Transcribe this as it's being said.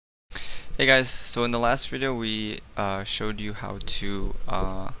Hey guys, so in the last video we showed you how to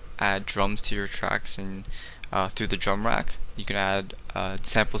add drums to your tracks and through the drum rack. You can add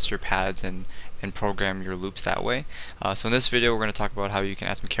samples to your pads and program your loops that way. So in this video we're going to talk about how you can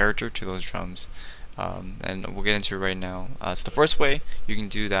add some character to those drums, and we'll get into it right now. So the first way you can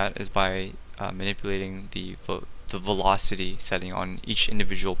do that is by manipulating the velocity setting on each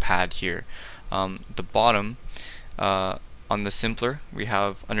individual pad here. The bottom on the simpler, we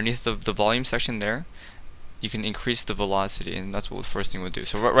have underneath the volume section there, you can increase the velocity, and that's what the first thing we'll do.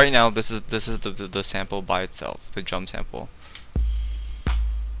 So right now, this is the sample by itself, the drum sample.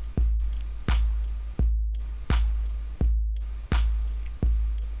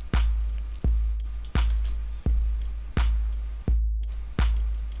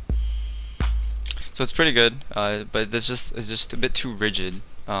 So it's pretty good, but it's just a bit too rigid.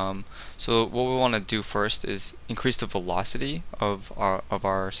 So what we want to do first is increase the velocity of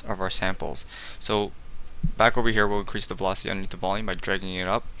our samples. So back over here, we'll increase the velocity underneath the volume by dragging it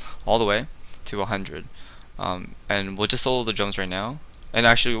up all the way to 100, and we'll just solo the drums right now. And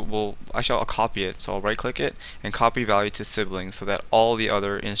actually, I'll copy it. So I'll right-click it and copy value to siblings, so that all the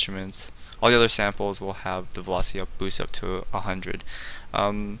other instruments, all the other samples, will have the velocity boost up to 100.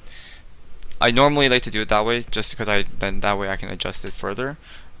 I normally like to do it that way, just because then that way I can adjust it further.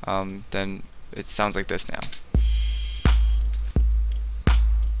 Then it sounds like this now.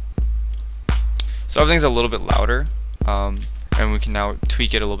 So everything's a little bit louder, and we can now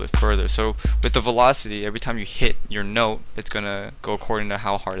tweak it a little bit further. So with the velocity, every time you hit your note, it's gonna go according to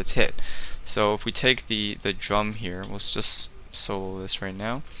how hard it's hit. So if we take the drum here, we'll just solo this right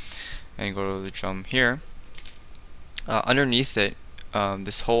now, and go to the drum here. Underneath it, there's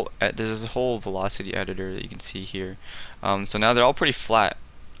this whole velocity editor that you can see here. So now they're all pretty flat,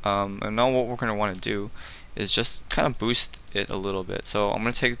 and now what we're going to want to do is just kind of boost it a little bit. So I'm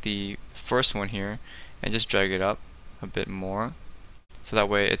going to take the first one here and just drag it up a bit more, so that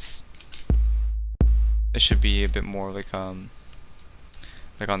way it should be a bit more like on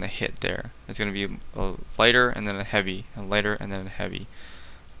the hit there. It's going to be a lighter and then a heavy, a lighter and then a heavy.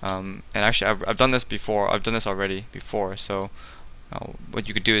 And actually I've done this before. I've done this already before. So what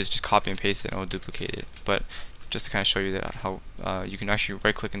you could do is just copy and paste it and it'll duplicate it. But just to kind of show you that how you can actually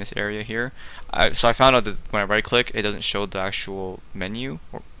right click in this area here. So I found out that when I right click, it doesn't show the actual menu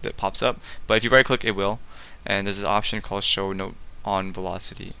that pops up, but if you right click, it will. And there's an option called show note on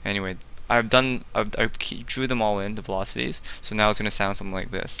velocity. Anyway, I drew them all in, the velocities, so now it's going to sound something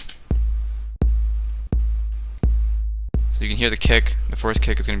like this. So you can hear the kick. The first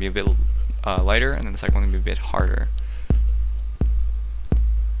kick is going to be a bit lighter, and then the second one is going to be a bit harder.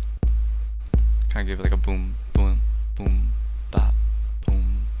 Kind of give it like a boom, boom, boom, ba,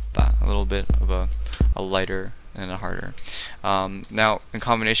 boom, ba. A little bit of a lighter and a harder. Now, in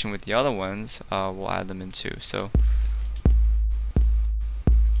combination with the other ones, we'll add them in too. So,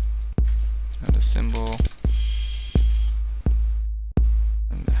 add the cymbal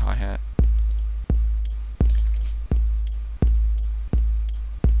and the hi-hat.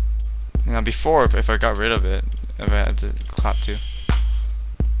 Now, before, if I got rid of it, if I had to clap too.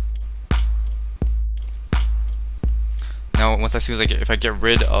 Now, once I see if I get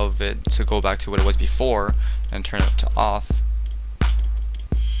rid of it to go back to what it was before and turn it to off,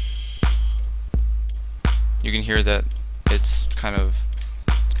 you can hear that it's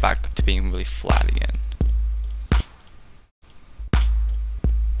back to being really flat again.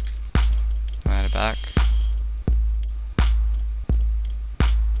 Add it back.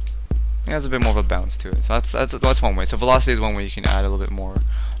 It has a bit more of a bounce to it. So that's one way. So velocity is one way you can add a little bit more,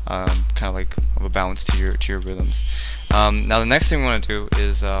 kind of like of a bounce to your rhythms. Now the next thing we want to do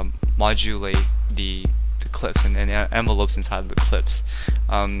is modulate the clips and the envelopes inside the clips.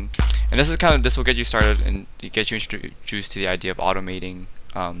 And this will get you started and get you introduced to the idea of automating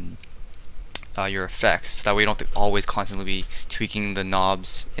your effects. That way you don't have to always constantly be tweaking the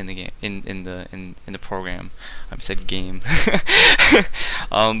knobs in the game, in the program. I said game.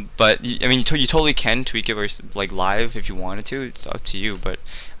 But I mean, you totally can tweak it like live if you wanted to. It's up to you. But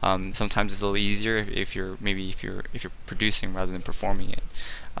sometimes it's a little easier if you're producing rather than performing it.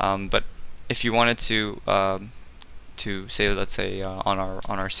 But if you wanted to say, let's say on our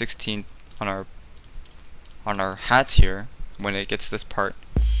 16th on our hats here, when it gets this part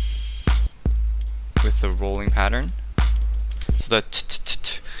with the rolling pattern, so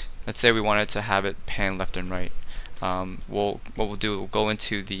let's say we wanted to have it pan left and right. What we'll do, we'll go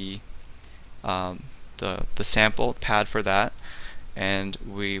into the sample pad for that, and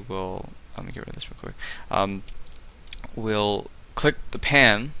we will, let me get rid of this real quick. We'll click the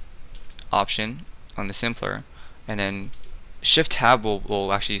pan option on the simpler, and then Shift tab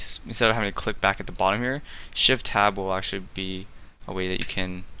will actually, instead of having to click back at the bottom here, Shift tab will actually be a way that you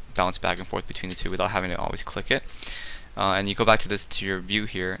can bounce back and forth between the two without having to always click it. And you go back to your view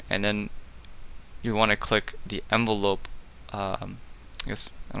here, and then you want to click the envelope. I guess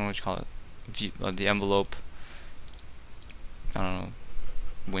I don't know what you call it. View, the envelope. I don't know,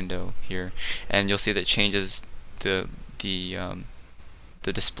 window here, and you'll see that it changes the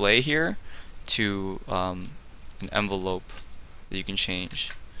display here to an envelope that you can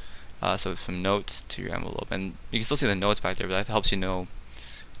change. So from notes to your envelope, and you can still see the notes back there, but that helps you know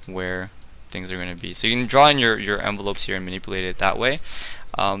where things are going to be. So you can draw in your envelopes here and manipulate it that way.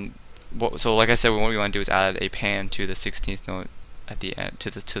 So like I said, what we want to do is add a pan to the 16th note at the end, to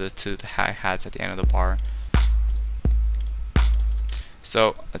the hi-hats at the end of the bar.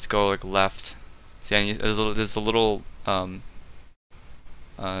 So let's go like left. See, there's a little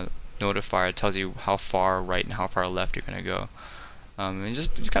notifier. It tells you how far right and how far left you're gonna go. And you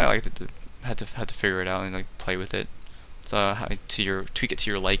just kind of like had to figure it out and like play with it. So tweak it to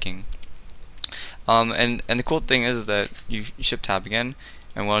your liking. And the cool thing is that you shift tab again,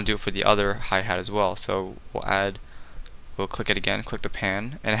 and we'll do it for the other hi-hat as well. So we'll click it again, click the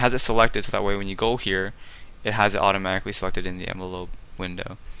pan, and it has it selected, so that way when you go here, it has it automatically selected in the envelope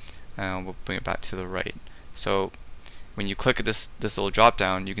window. And we'll bring it back to the right. So when you click this little drop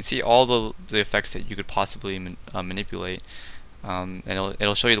down, you can see all the effects that you could possibly manipulate, and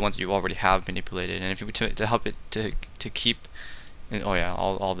it'll show you the ones that you already have manipulated. And if you to help it to keep, oh yeah,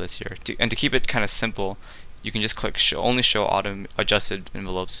 all this here, and to keep it kind of simple, you can just click only show auto adjusted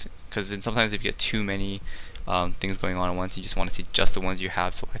envelopes, because then sometimes if you get too many things going on at once, you just want to see just the ones you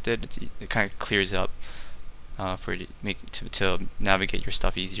have selected. It kind of clears up for you to navigate your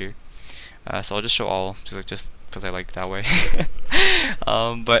stuff easier. So I'll just show all, just because I like it that way.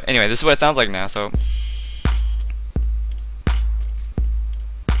 But anyway, this is what it sounds like now. So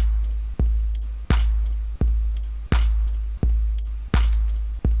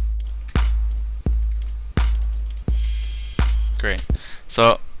great.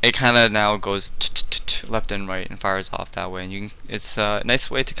 So it kind of now goes left and right and fires off that way, and you can, it's a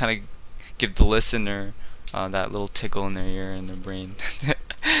nice way to kind of give the listener that little tickle in their ear and their brain.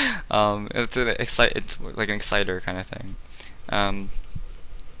 It's like an exciter kind of thing.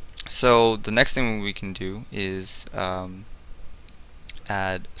 So the next thing we can do is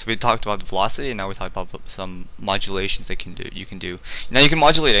add. So we talked about the velocity, and now we talked about some modulations that you can do. Now you can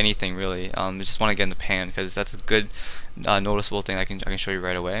modulate anything really. I just want to get in the pan because that's a good noticeable thing I can show you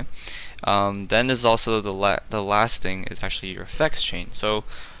right away. Then there's also the last thing is actually your effects chain. So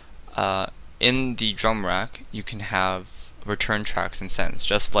in the drum rack, you can have return tracks and sends,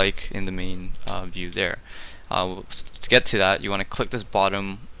 just like in the main view there. To get to that, you want to click this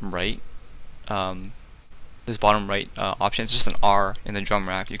bottom right option. It's just an R in the drum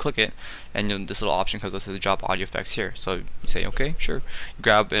rack. You click it, and this little option comes up to the drop audio effects here. So you say, okay, sure. You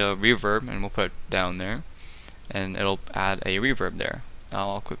grab a reverb, and we'll put it down there, and it'll add a reverb there. Now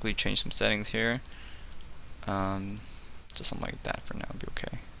I'll quickly change some settings here. Just something like that for now would be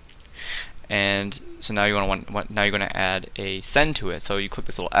okay. And so now you're going to add a send to it. So you click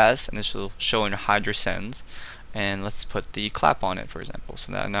this little S, and this will show and hide your sends. And let's put the clap on it, for example.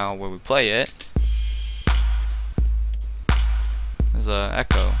 So now when we play it, there's a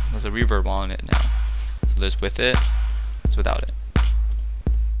echo. There's a reverb on it now. So there's with it, there's without it.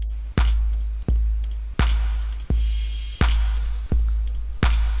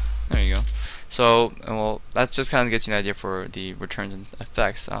 There you go. So, well, that just kind of gets you an idea for the returns and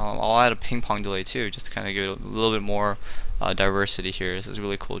effects. I'll add a ping pong delay too, just to kind of give it a little bit more diversity here. This is a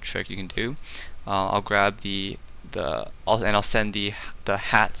really cool trick you can do. I'll grab and I'll send the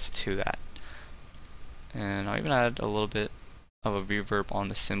hats to that, and I'll even add a little bit of a reverb on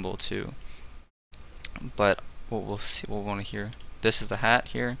the cymbal too. But what we'll want to hear. This is the hat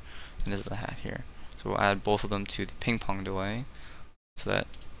here, and this is the hat here. So we'll add both of them to the ping pong delay, so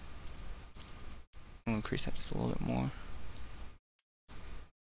that. I'll increase that just a little bit more.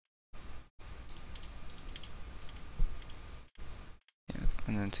 Yeah,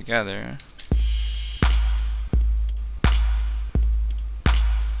 and then together.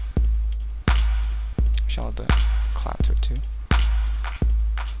 Shall add the clap to it too.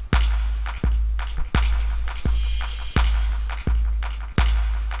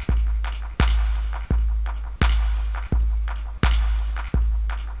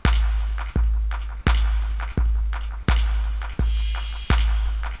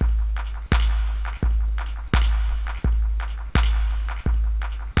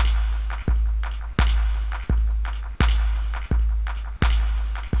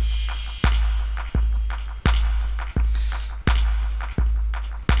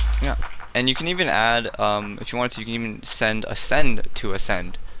 And you can even add, if you wanted to, you can even send ascend to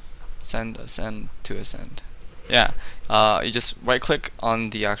ascend. Send ascend to ascend. Yeah, you just right click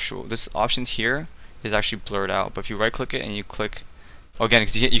on the actual, this options here is actually blurred out, but if you right click it and you click, again,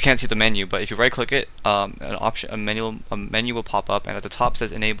 because you can't see the menu, but if you right click it, a menu will pop up, and at the top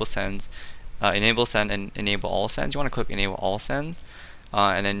says enable sends, enable send and enable all sends. You want to click enable all send,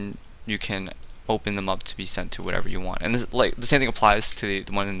 and then you can open them up to be sent to whatever you want. And this, like, the same thing applies to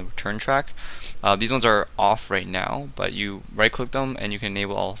the one in the return track. These ones are off right now, but you right click them and you can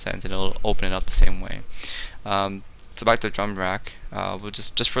enable all sends and it'll open it up the same way. So back to the drum rack, we'll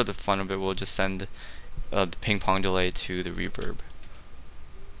just for the fun of it, we'll just send the ping pong delay to the reverb.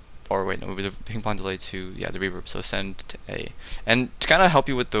 Or wait, no, the ping pong delay to, yeah, the reverb, so send to A. And to kind of help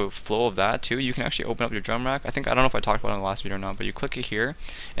you with the flow of that too, you can actually open up your drum rack. I don't know if I talked about it in the last video or not, but you click it here,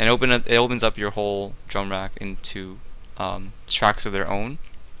 and it opens up your whole drum rack into tracks of their own.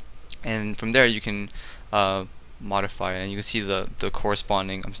 And from there you can modify it, and you can see the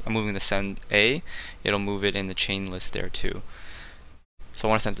corresponding, I'm moving the send A, it'll move it in the chain list there too. So I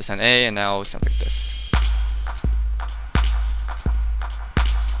want to send to send A, and now it sounds like this.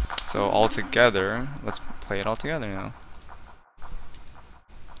 So all together, let's play it all together now.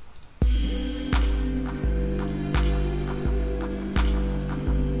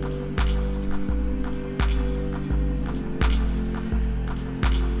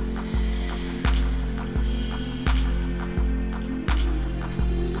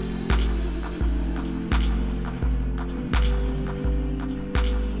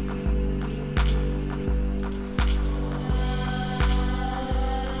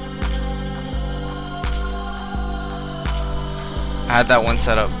 I had that one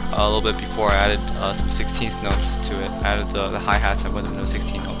set up a little bit before. I added some 16th notes to it. I added the hi-hats with a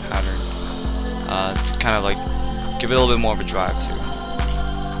 16th note pattern to kind of like give it a little bit more of a drive too.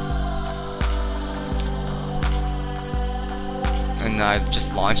 And I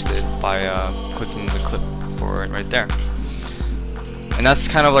just launched it by clicking the clip for it right there. And that's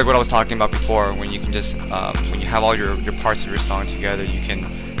kind of like what I was talking about before, when you can just, when you have all your parts of your song together, you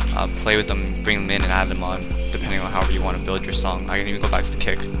can play with them, bring them in, and add them on, depending on however you want to build your song. I can even go back to the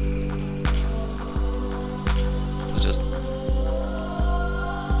kick. So just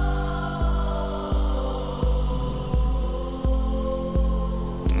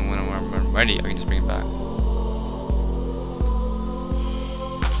and when I'm ready, I can just bring it back.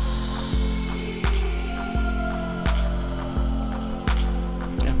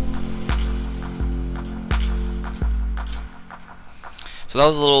 So that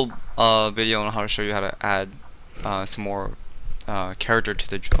was a little video on how to show you how to add some more character to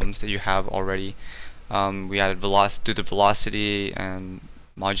the drums that you have already. We added through the velocity and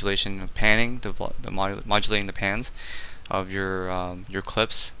modulation of panning, modulating the pans of your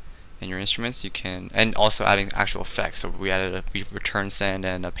clips and your instruments. You can, and also adding actual effects. So we added a return send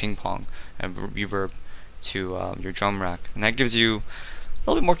and a ping pong and reverb to your drum rack, and that gives you a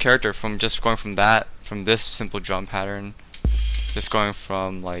little bit more character from just going from this simple drum pattern. Just going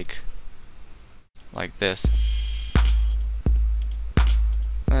from like this,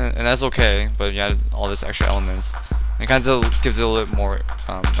 and that's okay, but you add all this extra elements. It kind of gives it a little bit more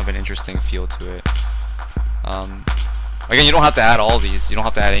of an interesting feel to it. Again, you don't have to add all these. You don't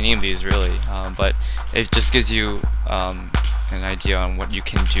have to add any of these really, but it just gives you an idea on what you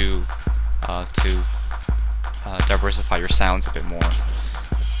can do to diversify your sounds a bit more.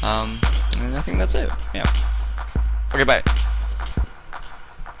 And I think that's it. Yeah. Okay, bye.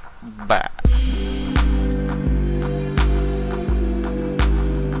 Bye.